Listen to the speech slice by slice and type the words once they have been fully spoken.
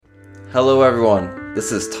Hello everyone,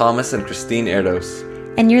 this is Thomas and Christine Erdos.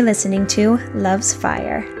 And you're listening to Love's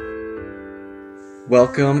Fire.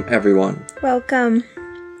 Welcome everyone. Welcome.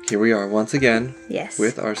 Here we are once again. Yes.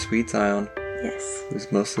 With our sweet Zion. Yes.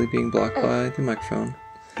 Who's mostly being blocked by the microphone.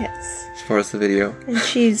 Yes. As far as the video. And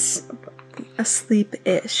she's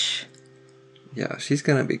asleep-ish. Yeah, she's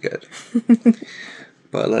gonna be good.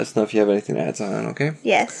 But let us know if you have anything to add, Zion, okay?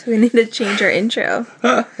 Yes, we need to change our intro.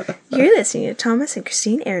 You're listening to Thomas and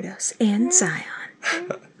Christine Erdos and Zion.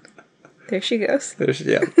 There she goes.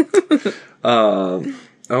 Yeah.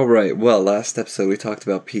 Alright, well, last episode we talked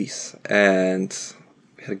about peace. And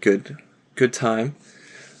we had a good time.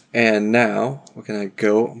 And now we're gonna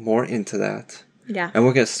go more into that. Yeah. And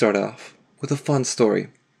we're gonna start off with a fun story.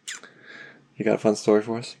 You got a fun story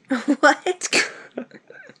for us? What?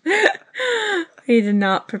 You did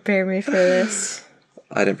not prepare me for this.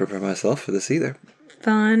 I didn't prepare myself for this either.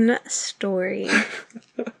 Fun story.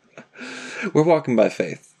 We're walking by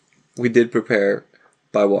faith. We did prepare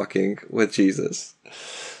by walking with Jesus.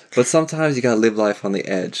 But sometimes you gotta live life on the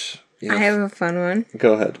edge. You know? I have a fun one.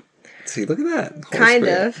 Go ahead. See, look at that. Kind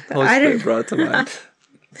of. Holy Spirit brought it to mind.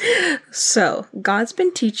 So, God's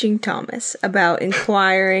been teaching Thomas about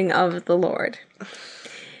inquiring of the Lord.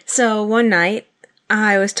 So, one night,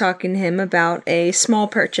 I was talking to him about a small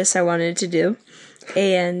purchase I wanted to do.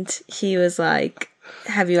 And he was like,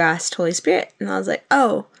 have you asked Holy Spirit? And I was like,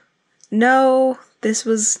 oh, no. This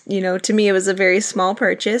was, to me, it was a very small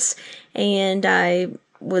purchase. And I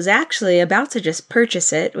was actually about to just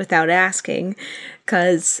purchase it without asking.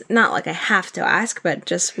 Because, not like I have to ask, but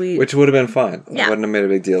just Which would have been fine. Yeah. I wouldn't have made a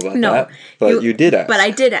big deal about that. But you did ask. But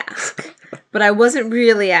I did ask. But I wasn't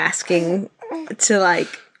really asking to,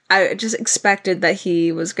 I just expected that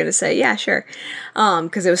he was going to say, yeah, sure.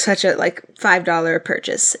 Because it was such a, $5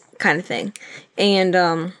 purchase kind of thing. And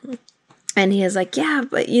he was like, yeah,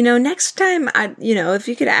 but, next time, if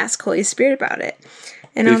you could ask Holy Spirit about it.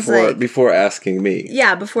 And I was like... Before asking me.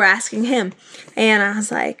 Yeah, before asking him. And I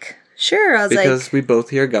was like, sure. Because we both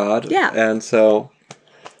hear God. Yeah. And so...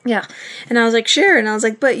 Yeah. And I was like, sure. And I was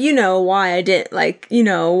like, but why I didn't,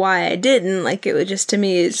 why I didn't. It was just, to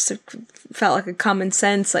me, it just felt like a common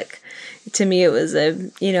sense. To me, it was a,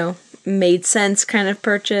 made sense kind of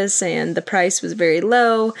purchase, and the price was very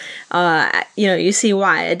low. You see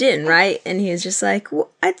why I didn't, right? And he was just like, well,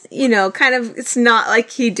 kind of, it's not like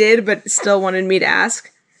he did, but still wanted me to ask.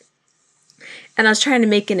 And I was trying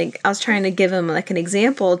to give him an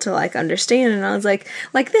example to understand. And I was like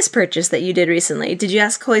this purchase that you did recently, did you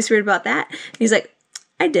ask Holy Spirit about that? And he's like,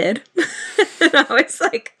 I did. And I was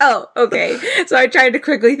like, oh, okay. So I tried to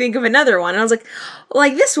quickly think of another one. And I was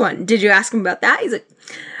like this one, did you ask him about that? He's like,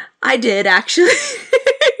 I did actually.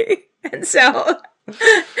 And so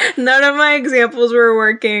none of my examples were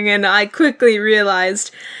working. And I quickly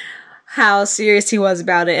realized how serious he was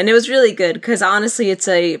about it. And it was really good because honestly, it's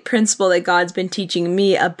a principle that God's been teaching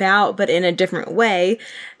me about, but in a different way,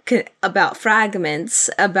 about fragments,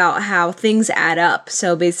 about how things add up.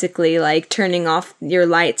 So basically turning off your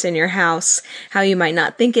lights in your house, how you might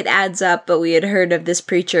not think it adds up, but we had heard of this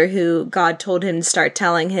preacher who God told him to start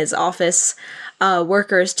telling his office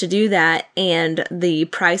workers to do that, and the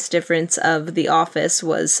price difference of the office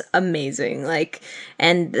was amazing.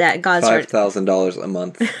 And that God started $5,000 a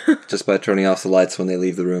month just by turning off the lights when they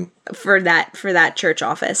leave the room for that church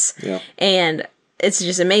office. Yeah, and it's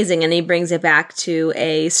just amazing. And he brings it back to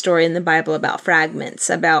a story in the Bible about fragments,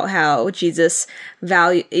 about how Jesus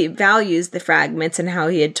values the fragments, and how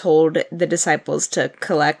he had told the disciples to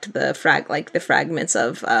collect the fragments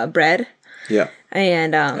of bread. Yeah.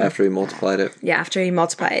 And after he multiplied it. Yeah, after he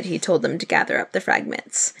multiplied it, he told them to gather up the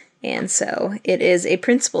fragments. And so it is a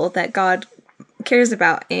principle that God cares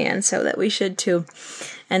about, and so that we should too.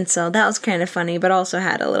 And so that was kind of funny, but also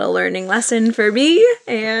had a little learning lesson for me.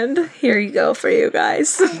 And here you go for you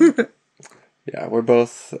guys. Yeah, we're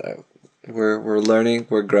both we're learning,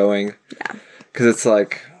 we're growing. Yeah. Because it's I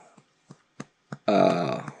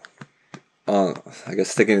guess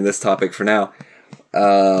sticking to this topic for now.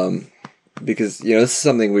 Because this is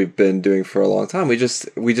something we've been doing for a long time. We want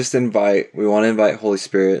to invite Holy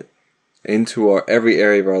Spirit into every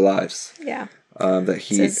area of our lives. Yeah. That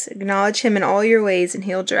he says, acknowledge him in all your ways, and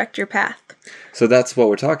he'll direct your path. So that's what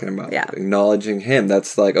we're talking about. Yeah. Acknowledging him.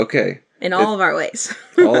 That's okay. In all of our ways.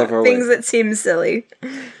 All of our things ways. that seem silly.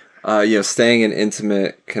 Staying in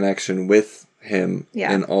intimate connection with him.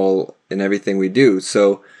 Yeah. in everything we do.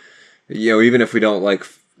 So, even if we don't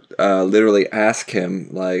literally ask him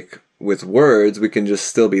with words, we can just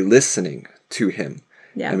still be listening to him.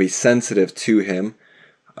 Yeah. And be sensitive to him.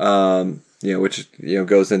 Which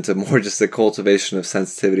goes into more just the cultivation of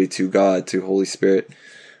sensitivity to God, to Holy Spirit,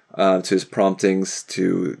 to his promptings,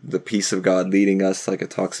 to the peace of God leading us, like it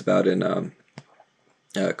talks about in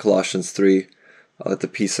Colossians 3. Let the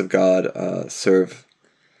peace of God serve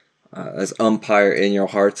as umpire in your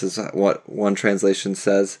hearts, is what one translation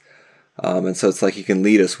says. And so it's like he can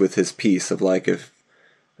lead us with his peace of like, if,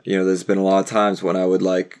 there's been a lot of times when I would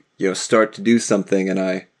like, start to do something and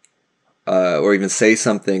I, or even say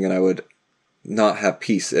something and I would not have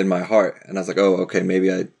peace in my heart. And I was like, oh, okay,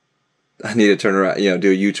 maybe I need to turn around,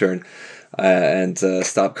 do a U-turn and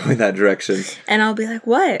stop going that direction. And I'll be like,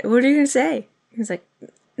 what? What are you going to say? He's like,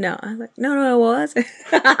 no. I'm like, no, what was it?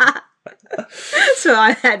 So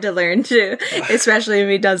I had to learn to, especially if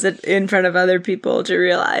he does it in front of other people, to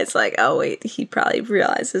realize like, oh wait, he probably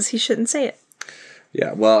realizes he shouldn't say it.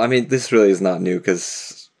 Yeah, well, I mean, this really is not new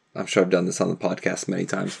because I'm sure I've done this on the podcast many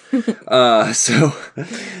times.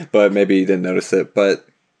 But maybe you didn't notice it. But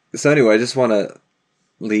so anyway, I just want to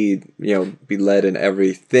be led in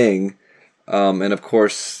everything. And of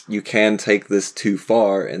course, you can take this too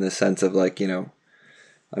far in the sense of like,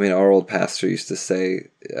 our old pastor used to say,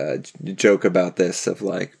 joke about this of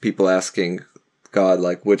like people asking God,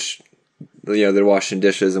 like which, they're washing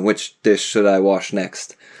dishes and which dish should I wash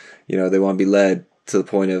next? They want to be led to the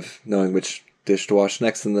point of knowing which dish to wash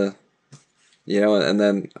next and and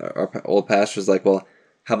then our old pastor's like, well,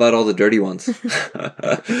 how about all the dirty ones?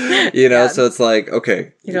 Yeah. So it's like,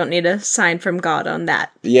 okay. You don't need a sign from God on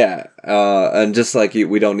that. Yeah. And just like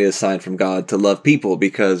we don't need a sign from God to love people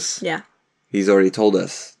because he's already told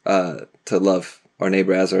us to love our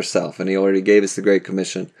neighbor as ourselves. And he already gave us the Great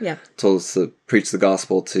Commission. Yeah. Told us to preach the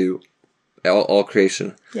gospel to all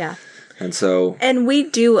creation. Yeah. And so... And we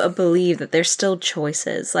do believe that there's still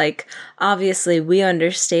choices. Like, obviously, we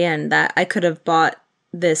understand that I could have bought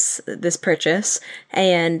this purchase,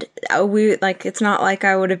 and it's not like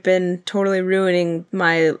I would have been totally ruining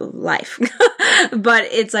my life. But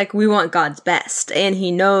it's like we want God's best, and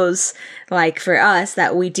he knows, like, for us,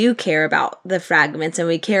 that we do care about the fragments, and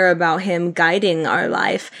we care about him guiding our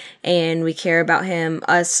life, and we care about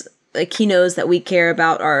like, he knows that we care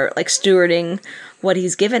about our, like, stewarding what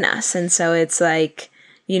he's given us. And so it's like,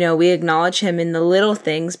 we acknowledge him in the little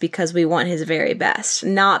things because we want his very best,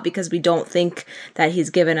 not because we don't think that he's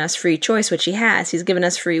given us free choice, which he has. He's given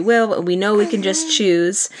us free will. We know we can just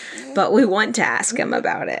choose, but we want to ask him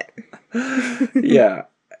about it. Yeah.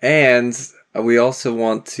 And we also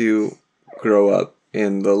want to grow up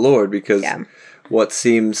in the Lord because what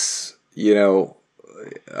seems, there's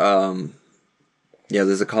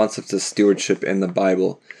a concept of stewardship in the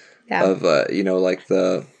Bible of, like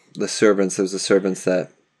the servants. There was the servants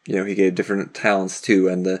that, he gave different talents to,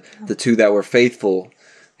 and the two that were faithful,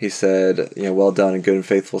 he said, well done, a good and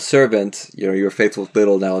faithful servant. You were faithful with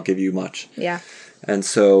little, now I'll give you much. Yeah. And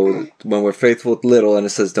so when we're faithful with little, and it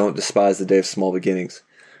says, don't despise the day of small beginnings,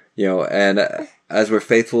 and as we're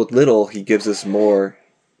faithful with little, he gives us more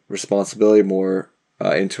responsibility, more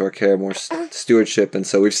into our care, more stewardship. And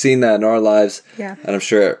so we've seen that in our lives. Yeah. And I'm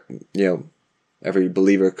sure, every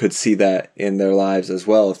believer could see that in their lives as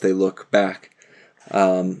well if they look back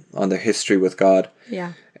on their history with God.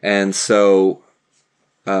 Yeah. And so,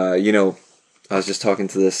 I was just talking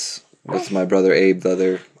to this with my brother Abe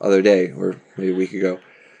the other day, or maybe a week ago,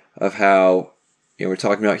 of how, we're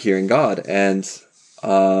talking about hearing God. And,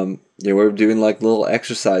 we're doing like little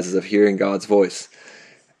exercises of hearing God's voice.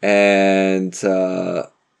 And it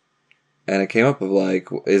came up of like,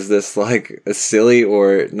 is this like a silly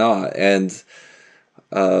or not? And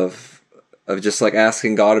of just like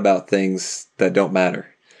asking God about things that don't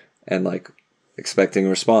matter and like expecting a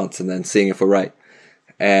response and then seeing if we're right.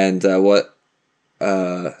 And what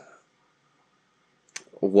I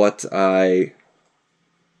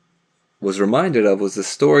was reminded of was the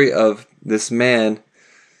story of this man,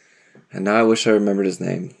 and now I wish I remembered his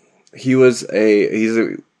name. He's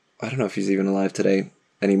a I don't know if he's even alive today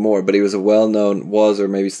anymore, but he was or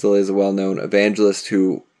maybe still is a well-known evangelist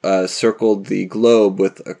who circled the globe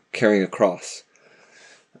with carrying a cross.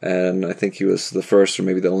 And I think he was the first or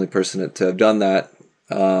maybe the only person to have done that.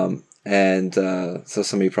 So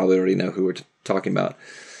some of you probably already know who we're talking about.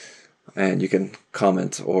 And you can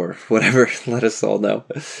comment or whatever, let us all know.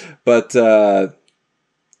 But when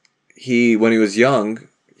he was young,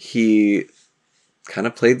 he kind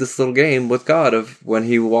of played this little game with God of when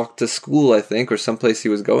he walked to school, I think, or someplace he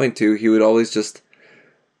was going to, he would always just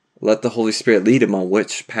let the Holy Spirit lead him on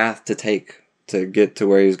which path to take to get to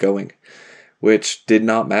where he was going, which did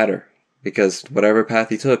not matter because whatever path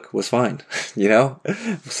he took was fine.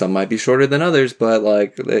 Some might be shorter than others, but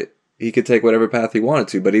like he could take whatever path he wanted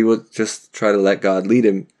to, but he would just try to let God lead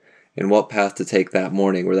him in what path to take that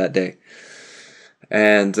morning or that day.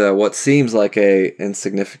 And what seems like a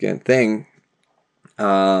insignificant thing,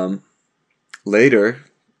 later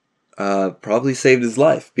probably saved his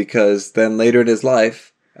life, because then later in his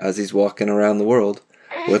life, as he's walking around the world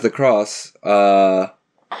with a cross,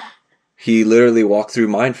 he literally walked through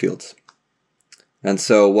minefields. And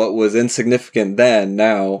so what was insignificant then,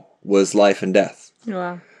 now, was life and death.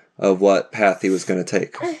 Wow. Of what path he was going to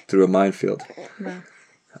take through a minefield. Wow.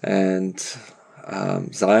 And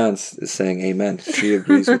Zion is saying amen. She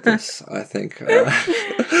agrees with this, I think.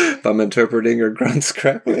 If I'm interpreting her grunts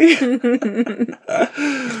correctly.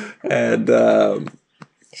 And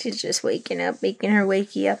she's just waking up, making her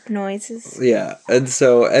wakey up noises. yeah. And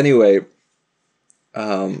so anyway,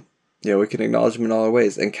 we can acknowledge him in all our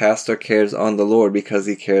ways and cast our cares on the Lord because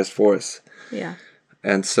he cares for us. Yeah.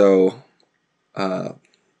 And so,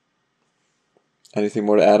 anything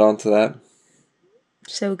more to add on to that?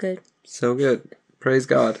 So good. So good. Praise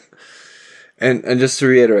God. And just to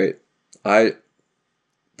reiterate, I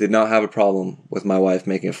did not have a problem with my wife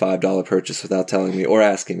making a $5 purchase without telling me or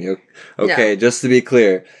asking me. Okay, Yeah. Just to be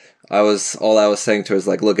clear, all I was saying to her is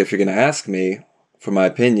like, look, if you're going to ask me for my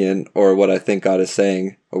opinion or what I think God is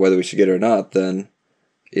saying or whether we should get it or not, then,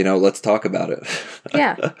 let's talk about it.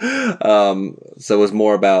 Yeah. So it was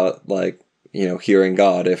more about like, hearing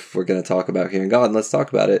God. If we're going to talk about hearing God, let's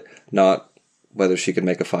talk about it, not whether she could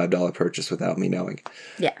make a $5 purchase without me knowing.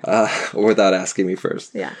 Yeah. Or without asking me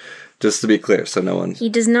first. Yeah. Just to be clear, so no one... He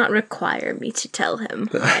does not require me to tell him.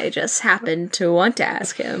 I just happened to want to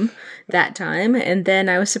ask him that time, and then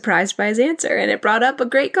I was surprised by his answer, and it brought up a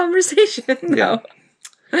great conversation. Yeah.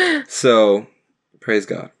 So, praise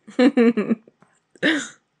God. And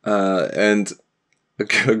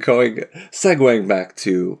segueing back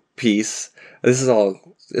to peace, it's all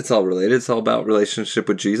related. It's all about relationship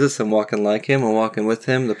with Jesus and walking like him and walking with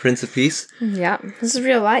him, the Prince of Peace. Yeah, this is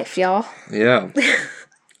real life, y'all. Yeah.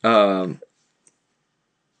 Philippians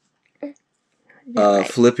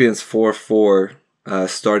 4:4,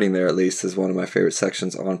 starting there at least, is one of my favorite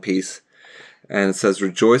sections on peace. And it says,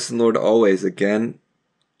 rejoice in the Lord always. Again,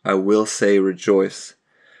 I will say rejoice.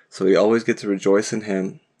 So we always get to rejoice in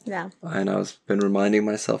him. Yeah. And I've been reminding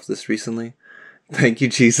myself this recently. Thank you,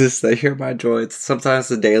 Jesus, that you're my joy. It's sometimes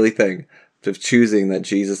a daily thing of choosing that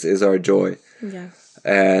Jesus is our joy. Yeah.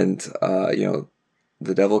 And,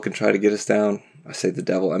 the devil can try to get us down. I say the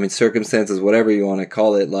devil. I mean, circumstances, whatever you want to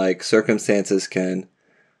call it, like circumstances can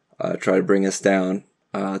try to bring us down,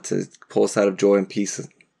 to pull us out of joy and peace.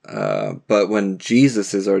 But when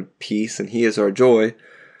Jesus is our peace and he is our joy,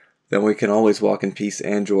 then we can always walk in peace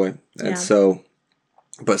and joy. And so,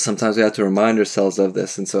 but sometimes we have to remind ourselves of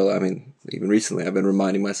this. And so, I mean, even recently I've been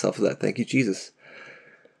reminding myself of that. Thank you, Jesus.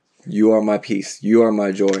 You are my peace. You are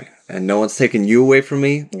my joy. And no one's taken you away from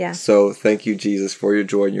me. Yeah. So thank you, Jesus, for your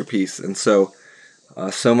joy and your peace. And so,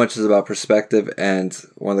 so much is about perspective. And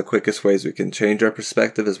one of the quickest ways we can change our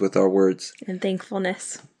perspective is with our words. And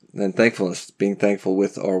thankfulness. And thankfulness. Being thankful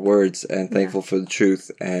with our words and thankful for the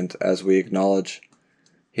truth. And as we acknowledge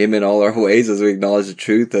him in all our ways, as we acknowledge the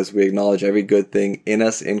truth, as we acknowledge every good thing in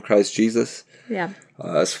us in Christ Jesus. Yeah.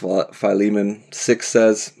 As Philemon 6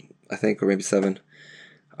 says, I think, or maybe 7.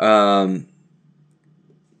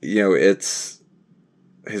 It's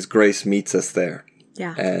his grace meets us there.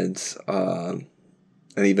 Yeah. And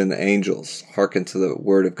even the angels hearken to the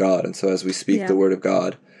word of God. And so as we speak the word of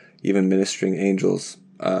God, even ministering angels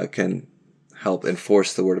can help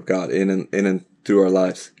enforce the word of God in and through our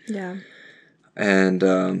lives. Yeah. And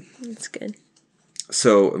that's good.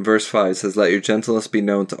 So verse 5 says, let your gentleness be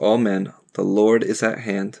known to all men. The Lord is at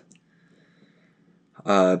hand.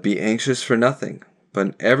 Be anxious for nothing, but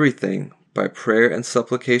in everything, by prayer and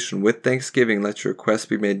supplication with thanksgiving, let your requests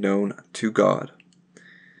be made known to God.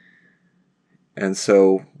 And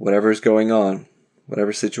so whatever is going on,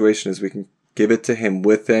 whatever situation is, we can give it to him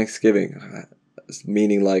with thanksgiving.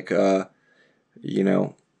 Meaning like, say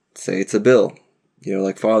it's a bill.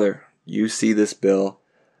 Like, Father, you see this bill,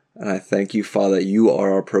 and I thank you, Father, that you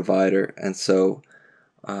are our provider. And so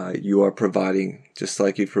you are providing just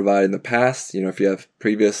like you've provided in the past. If you have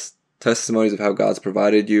previous testimonies of how God's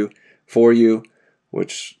provided for you,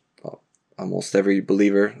 which almost every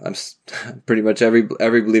believer, pretty much every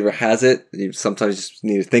believer has it. You sometimes just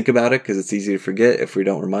need to think about it because it's easy to forget if we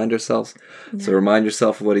don't remind ourselves. Yeah. So remind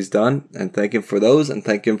yourself of what he's done and thank him for those, and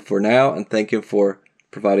thank him for now, and thank him for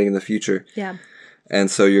providing in the future. Yeah.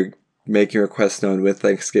 And so you're making requests known with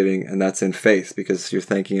thanksgiving, and that's in faith because you're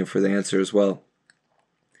thanking him for the answer as well.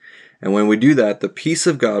 And when we do that, the peace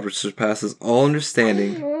of God, which surpasses all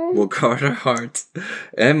understanding, will guard our hearts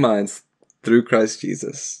and minds through Christ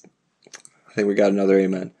Jesus. I think we got another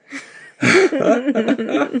amen.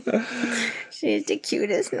 She has the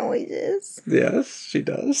cutest noises. Yes, she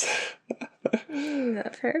does.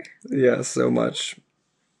 Love her. Yeah, so much.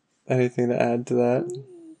 Anything to add to that?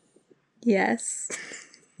 Yes.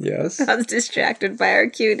 Yes. I was distracted by our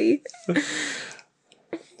cutie.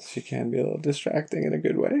 She can be a little distracting in a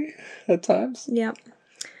good way at times. Yep.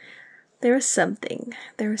 There was something.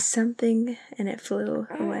 And it flew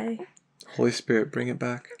away. Holy Spirit, bring it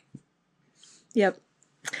back. Yep.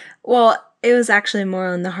 Well, it was actually more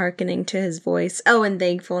on the hearkening to his voice. Oh, and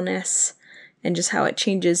thankfulness. And just how it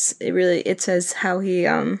changes. It says how he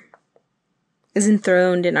is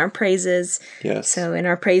enthroned in our praises. Yes. So in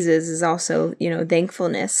our praises is also,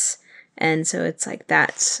 thankfulness. And so it's like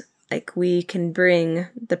that's like we can bring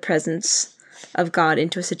the presence of God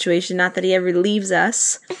into a situation. Not that he ever leaves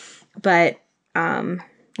us, but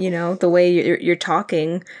the way you're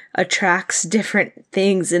talking attracts different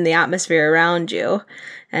things in the atmosphere around you.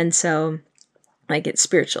 And so like it's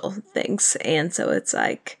spiritual things. And so it's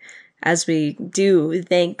like as we do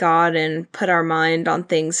thank God and put our mind on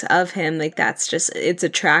things of him, like it's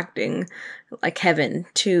attracting like heaven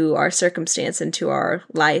to our circumstance and to our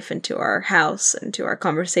life and to our house and to our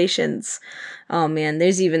conversations. Oh man,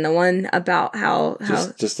 there's even the one about how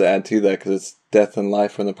just to add to that, because it's death and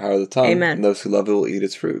life are in the power of the tongue. Amen. And those who love it will eat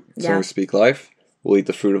its fruit. So Yeah. when we speak life, we'll eat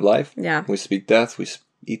the fruit of life. Yeah. When we speak death, we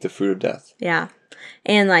eat the fruit of death. Yeah.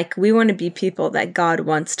 And like we want to be people that God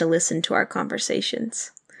wants to listen to our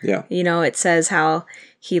conversations. Yeah. It says how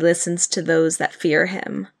he listens to those that fear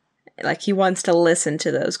him. Like he wants to listen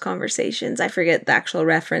to those conversations. I forget the actual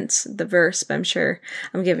reference, the verse, but I'm sure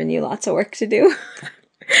I'm giving you lots of work to do.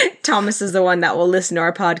 Thomas is the one that will listen to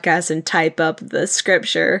our podcast and type up the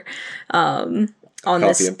scripture on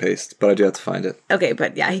Copy and paste, but I do have to find it. Okay,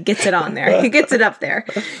 but yeah, he gets it on there. He gets it up there.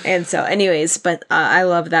 And so anyways, but I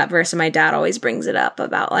love that verse, and my dad always brings it up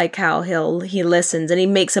about like how he listens and he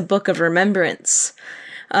makes a book of remembrance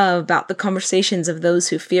about the conversations of those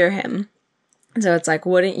who fear him. So it's like,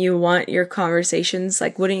 wouldn't you want your conversations,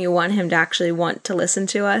 like, wouldn't you want him to actually want to listen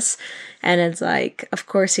to us? And it's like, of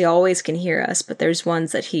course, he always can hear us, but there's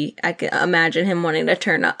ones that I can imagine him wanting to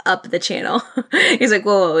turn up the channel. He's like,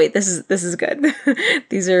 whoa, wait, this is good.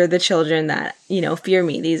 These are the children that, fear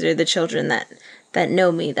me. These are the children that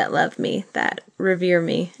know me, that love me, that revere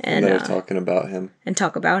me. And that are talking about him. And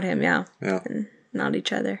talk about him, yeah. Yeah. And not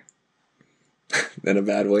each other. In a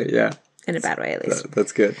bad way, yeah. In a bad way, at least.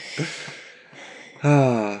 That's good.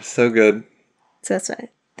 Ah, so good. So that's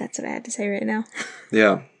what I had to say right now.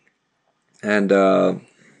 Yeah. And I'm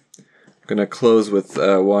going to close with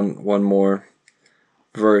one more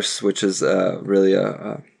verse, which is really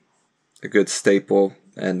a good staple.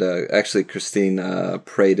 And actually, Christine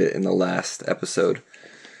prayed it in the last episode,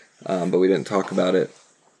 but we didn't talk about it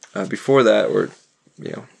before that, or,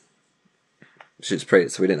 she just prayed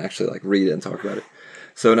it, so we didn't actually read it and talk about it.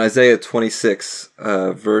 So in Isaiah 26,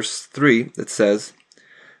 verse 3, it says,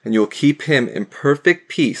 "And you'll keep him in perfect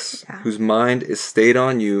peace, whose mind is stayed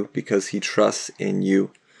on you, because he trusts in you.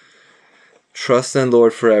 Trust in the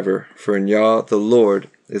Lord forever, for in Yah the Lord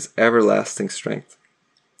is everlasting strength."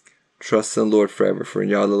 Trust in the Lord forever, for in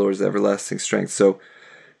Yah the Lord is everlasting strength. So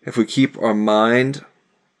if we keep our mind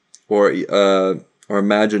or our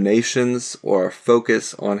imaginations or our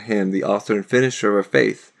focus on him, the author and finisher of our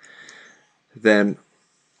faith, then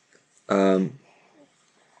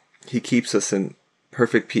he keeps us in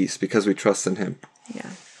perfect peace because we trust in him.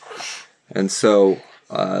 Yeah. And so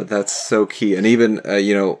that's so key. And even,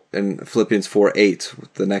 in Philippians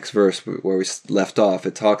 4:8, the next verse where we left off,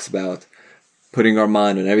 it talks about putting our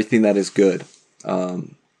mind on everything that is good.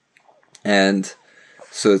 And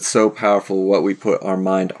so it's so powerful what we put our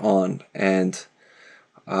mind on. And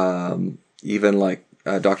even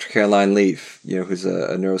Dr. Caroline Leaf, who's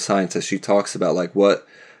a neuroscientist, she talks about what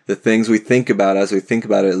the things we think about, as we think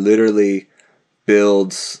about it, literally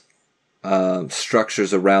builds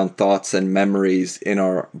structures around thoughts and memories in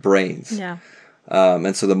our brains. Yeah.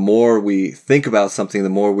 And so the more we think about something, the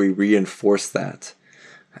more we reinforce that.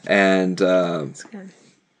 And That's good.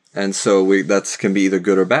 and so that can be either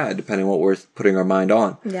good or bad, depending on what we're putting our mind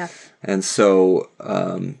on. Yeah. And so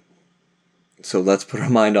so let's put our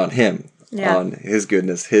mind on him, on his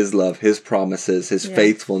goodness, his love, his promises, his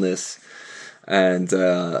faithfulness, and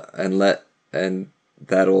that'll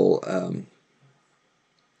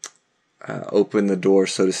open the door,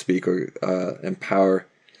 so to speak, or empower,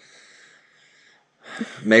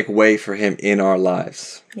 make way for him in our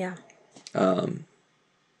lives. Yeah. For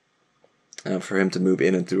him to move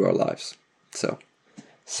in and through our lives. So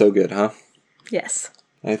good, huh? Yes.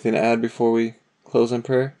 Anything to add before we close in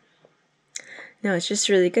prayer? No, it's just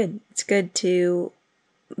really good. It's good to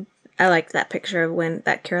I like that picture of when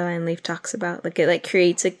that Caroline Leaf talks about, like, it like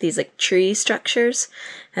creates like these like tree structures.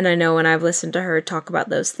 And I know when I've listened to her talk about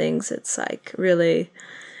those things, it's like really,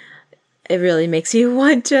 it really makes you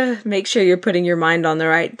want to make sure you're putting your mind on the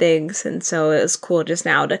right things. And so it was cool just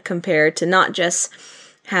now to compare to not just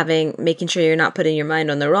making sure you're not putting your mind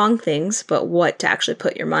on the wrong things, but what to actually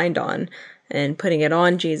put your mind on, and putting it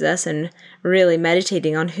on Jesus and really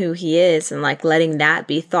meditating on who he is, and like letting that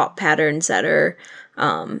be thought patterns that are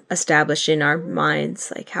established in our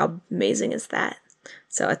minds. Like, how amazing is that?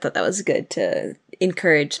 So I thought that was good to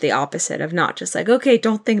encourage the opposite of not just like, okay,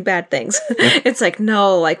 don't think bad things. It's like,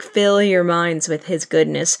 no, like fill your minds with his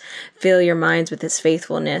goodness, fill your minds with his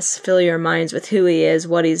faithfulness, fill your minds with who he is,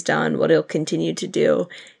 what he's done, what he'll continue to do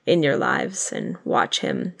in your lives, and watch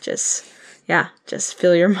him just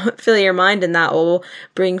fill your mind, and that will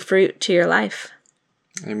bring fruit to your life.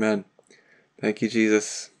 Amen. Thank you,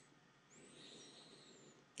 Jesus.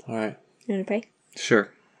 All right. You want to pray?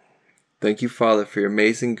 Sure. Thank you, Father, for your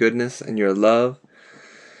amazing goodness and your love.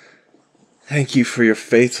 Thank you for your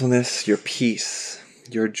faithfulness, your peace,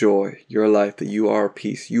 your joy, your life, that you are our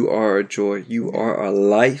peace, you are our joy, you are our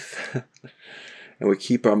life. And we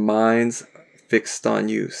keep our minds fixed on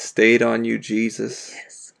you, stayed on you, Jesus.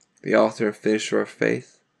 Yes. The author and finisher of our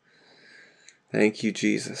faith. Thank you,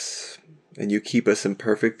 Jesus. And you keep us in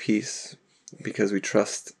perfect peace because we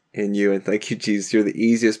trust in you. And thank you, Jesus. You're the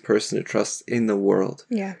easiest person to trust in the world.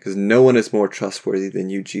 Yeah. Because no one is more trustworthy than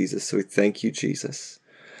you, Jesus. So we thank you, Jesus.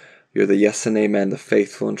 You're the yes and amen, the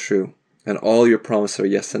faithful and true. And all your promises are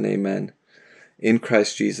yes and amen. In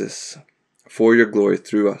Christ Jesus. For your glory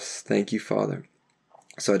through us. Thank you, Father.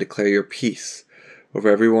 So I declare your peace over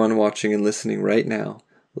everyone watching and listening right now.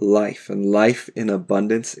 Life and life in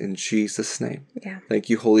abundance in Jesus' name. Yeah. Thank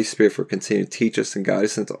you, Holy Spirit, for continuing to teach us and guide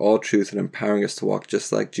us into all truth and empowering us to walk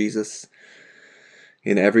just like Jesus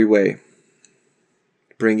in every way,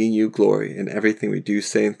 bringing you glory in everything we do,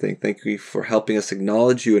 say, and think. Thank you for helping us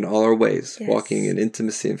acknowledge you in all our ways, yes. walking in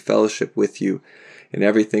intimacy and fellowship with you in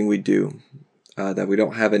everything we do, that we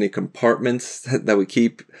don't have any compartments that we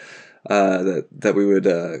keep, that we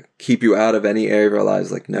would keep you out of any area of our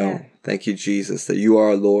lives. Like, no. Yeah. Thank you, Jesus, that you are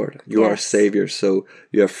our Lord. You yes. are our Savior. So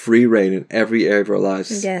you have free reign in every area of our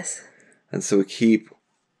lives. Yes. And so we keep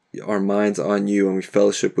our minds on you, and we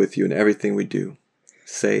fellowship with you in everything we do,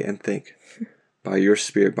 say, and think. By your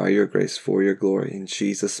Spirit, by your grace, for your glory, in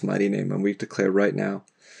Jesus' mighty name. And we declare right now,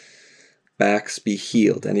 backs be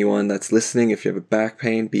healed. Anyone that's listening, if you have a back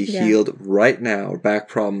pain, be healed right now. Or back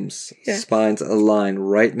problems, spines align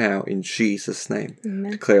right now in Jesus' name.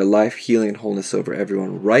 Amen. Declare life, healing, and wholeness over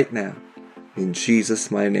everyone right now. In Jesus'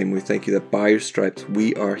 mighty name, we thank you that by your stripes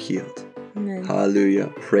we are healed. Amen. Hallelujah.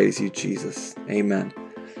 Praise you, Jesus. Amen.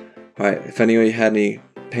 All right. If any of you had any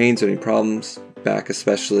pains or any problems, back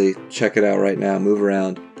especially, check it out right now. Move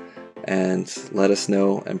around. And let us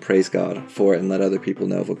know and praise God for it, and let other people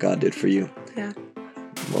know of what God did for you. Yeah.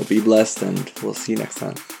 Well, be blessed, and we'll see you next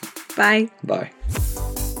time. Bye. Bye.